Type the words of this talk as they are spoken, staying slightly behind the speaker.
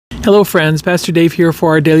Hello friends, Pastor Dave here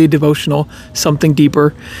for our daily devotional, Something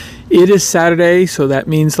Deeper. It is Saturday, so that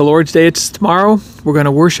means the Lord's Day. It's tomorrow. We're going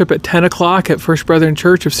to worship at 10 o'clock at First Brethren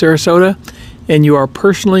Church of Sarasota, and you are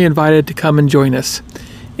personally invited to come and join us.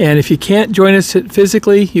 And if you can't join us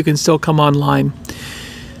physically, you can still come online.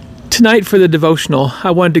 Tonight for the devotional,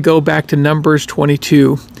 I wanted to go back to Numbers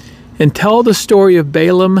 22 and tell the story of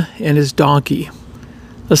Balaam and his donkey.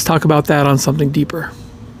 Let's talk about that on Something Deeper.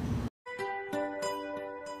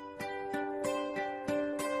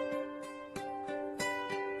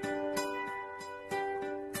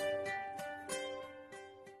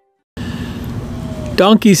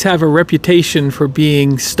 Donkeys have a reputation for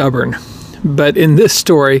being stubborn, but in this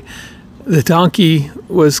story, the donkey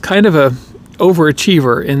was kind of an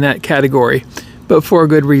overachiever in that category, but for a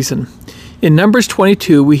good reason. In Numbers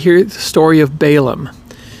 22, we hear the story of Balaam.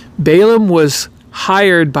 Balaam was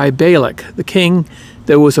hired by Balak, the king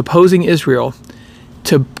that was opposing Israel,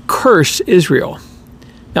 to curse Israel.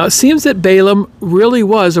 Now, it seems that Balaam really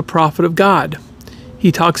was a prophet of God.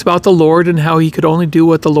 He talks about the Lord and how he could only do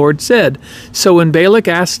what the Lord said. So when Balak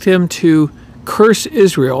asked him to curse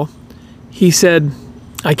Israel, he said,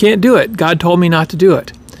 I can't do it. God told me not to do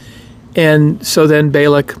it. And so then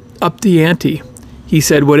Balak upped the ante. He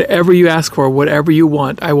said, whatever you ask for, whatever you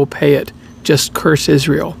want, I will pay it. Just curse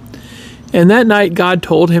Israel. And that night God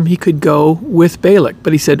told him he could go with Balak,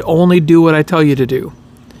 but he said, only do what I tell you to do.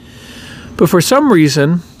 But for some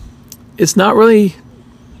reason, it's not really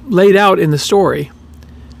laid out in the story.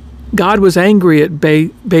 God was angry at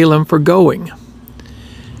Balaam for going.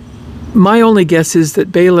 My only guess is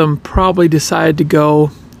that Balaam probably decided to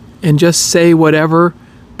go and just say whatever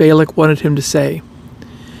Balak wanted him to say.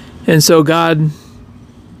 And so God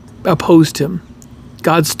opposed him.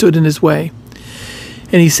 God stood in his way.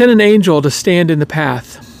 And he sent an angel to stand in the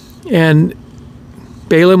path. And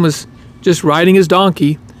Balaam was just riding his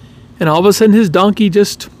donkey, and all of a sudden his donkey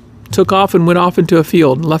just took off and went off into a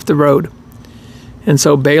field and left the road. And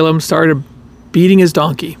so Balaam started beating his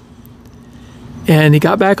donkey. And he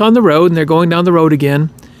got back on the road, and they're going down the road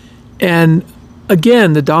again. And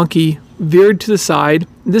again, the donkey veered to the side.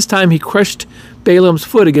 This time he crushed Balaam's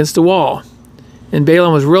foot against the wall. And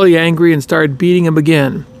Balaam was really angry and started beating him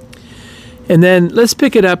again. And then let's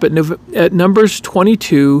pick it up at Numbers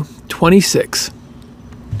 22:26.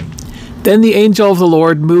 Then the angel of the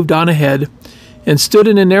Lord moved on ahead and stood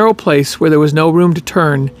in a narrow place where there was no room to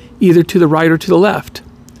turn, either to the right or to the left.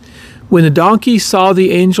 When the donkey saw the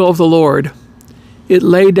angel of the Lord, it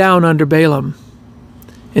lay down under Balaam,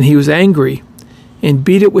 and he was angry and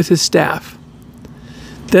beat it with his staff.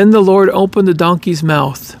 Then the Lord opened the donkey's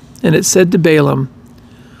mouth, and it said to Balaam,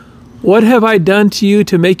 what have I done to you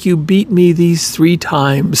to make you beat me these 3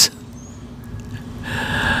 times?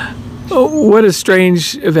 Oh, what a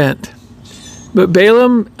strange event. But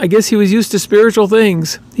Balaam, I guess he was used to spiritual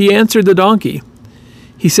things. He answered the donkey.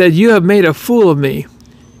 He said, you have made a fool of me.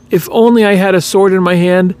 If only I had a sword in my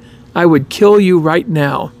hand, I would kill you right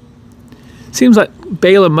now. Seems like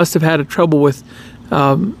Balaam must have had a trouble with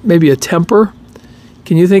maybe a temper.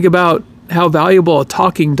 Can you think about how valuable a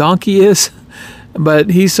talking donkey is?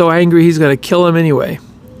 But he's so angry he's going to kill him anyway.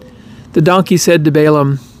 The donkey said to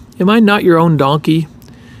Balaam, am I not your own donkey,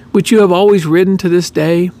 which you have always ridden to this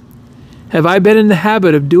day? Have I been in the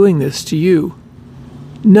habit of doing this to you?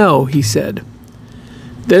 No, he said.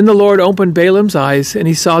 Then the Lord opened Balaam's eyes, and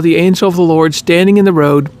he saw the angel of the Lord standing in the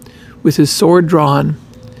road with his sword drawn.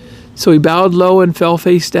 So he bowed low and fell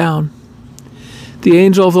face down. The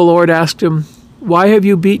angel of the Lord asked him, why have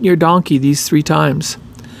you beaten your donkey these 3 times?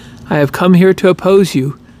 I have come here to oppose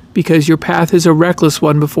you, because your path is a reckless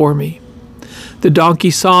one before me. The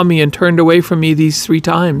donkey saw me and turned away from me these 3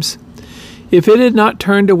 times. If it had not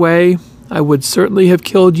turned away, I would certainly have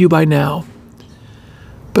killed you by now,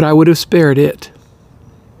 but I would have spared it.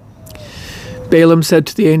 Balaam said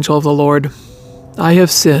to the angel of the Lord, I have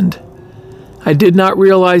sinned. I did not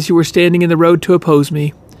realize you were standing in the road to oppose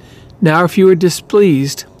me. Now if you are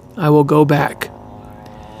displeased, I will go back.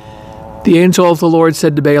 The angel of the Lord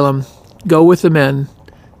said to Balaam, go with the men,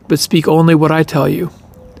 but speak only what I tell you.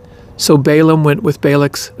 So Balaam went with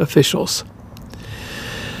Balak's officials.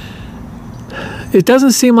 It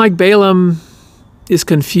doesn't seem like Balaam is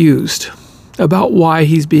confused about why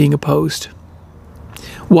he's being opposed,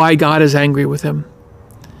 why God is angry with him.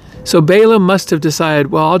 So Balaam must have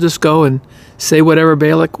decided, well, I'll just go and say whatever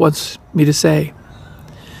Balak wants me to say.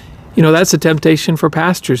 You know, that's a temptation for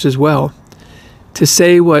pastors as well, to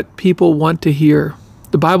say what people want to hear.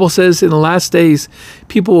 The Bible says in the last days,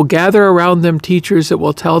 people will gather around them teachers that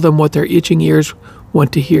will tell them what their itching ears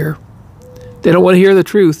want to hear. They don't want to hear the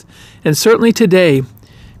truth. And certainly today,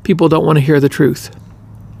 people don't want to hear the truth.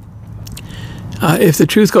 If the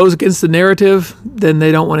truth goes against the narrative, then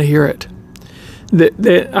they don't want to hear it.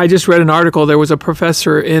 I just read an article. There was a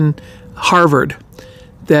professor in Harvard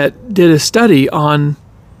that did a study on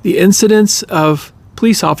the incidence of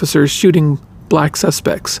police officers shooting black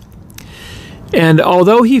suspects. And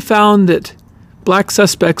although he found that black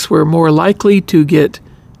suspects were more likely to get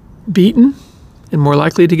beaten and more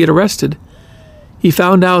likely to get arrested, he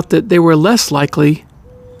found out that they were less likely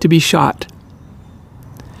to be shot.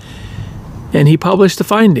 And he published the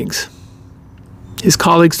findings. His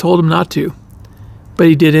colleagues told him not to, but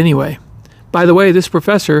he did anyway. By the way, this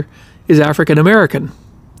professor is African American,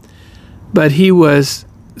 but he was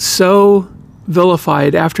so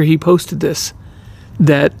vilified after he posted this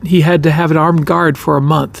that he had to have an armed guard for a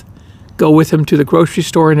month go with him to the grocery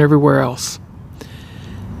store and everywhere else.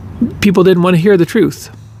 People didn't want to hear the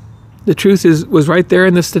truth. The truth was right there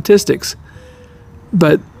in the statistics,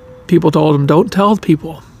 but people told him, don't tell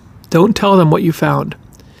people. Don't tell them what you found.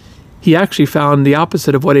 He actually found the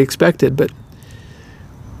opposite of what he expected, but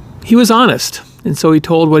he was honest, and so he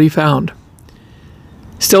told what he found.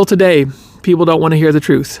 Still today, people don't want to hear the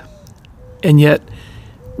truth, and yet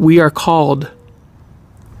we are called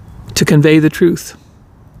to convey the truth,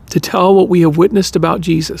 to tell what we have witnessed about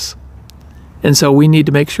Jesus. And so we need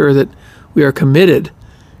to make sure that we are committed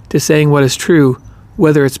to saying what is true,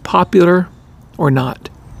 whether it's popular or not.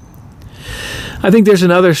 I think there's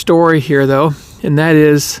another story here, though, and that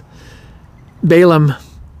is Balaam.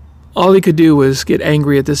 All he could do was get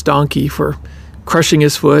angry at this donkey for crushing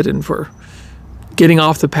his foot and for getting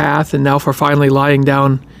off the path and now for finally lying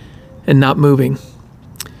down and not moving.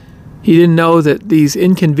 He didn't know that these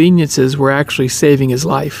inconveniences were actually saving his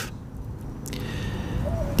life.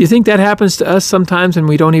 Do you think that happens to us sometimes and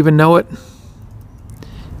we don't even know it?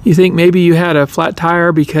 You think maybe you had a flat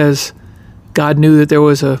tire because God knew that there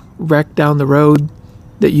was a wreck down the road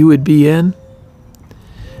that you would be in?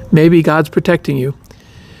 Maybe God's protecting you.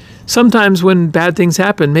 Sometimes when bad things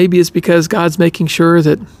happen, maybe it's because God's making sure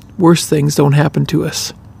that worse things don't happen to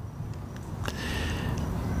us.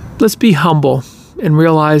 Let's be humble and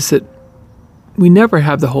realize that we never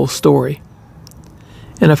have the whole story.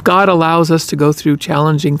 And if God allows us to go through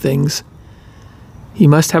challenging things, He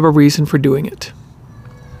must have a reason for doing it.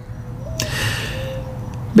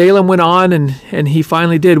 Balaam went on and he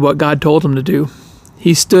finally did what God told him to do.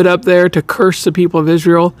 He stood up there to curse the people of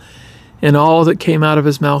Israel, and all that came out of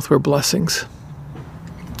his mouth were blessings.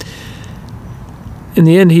 In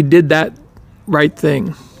the end, he did that right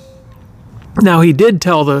thing. Now, he did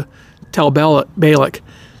tell Balak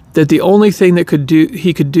that the only thing that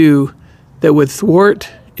he could do that would thwart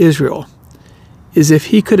Israel is if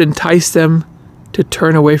he could entice them to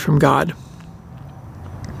turn away from God.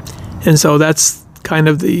 And so that's kind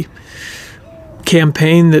of the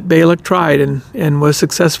campaign that Balak tried and was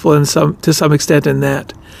successful to some extent in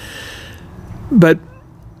that. But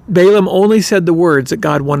Balaam only said the words that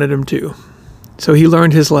God wanted him to. So he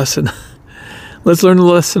learned his lesson. Let's learn the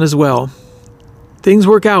lesson as well. Things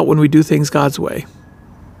work out when we do things God's way.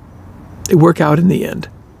 They work out in the end.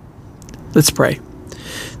 Let's pray.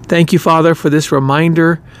 Thank you, Father, for this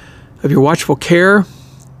reminder of your watchful care,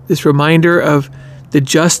 this reminder of the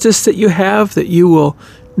justice that you have, that you will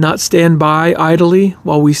not stand by idly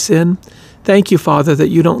while we sin. Thank you, Father, that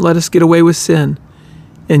you don't let us get away with sin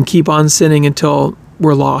and keep on sinning until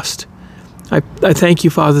we're lost. I thank you,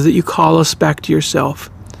 Father, that you call us back to yourself.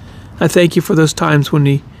 I thank you for those times when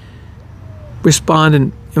we respond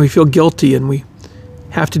and we feel guilty and we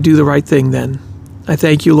have to do the right thing then. I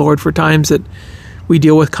thank you, Lord, for times that we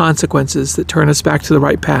deal with consequences that turn us back to the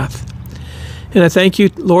right path. And I thank you,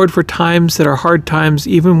 Lord, for times that are hard times,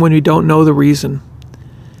 even when we don't know the reason.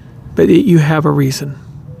 But you have a reason.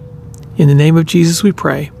 In the name of Jesus we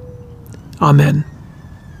pray. Amen.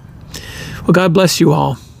 Well, God bless you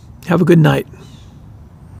all. Have a good night.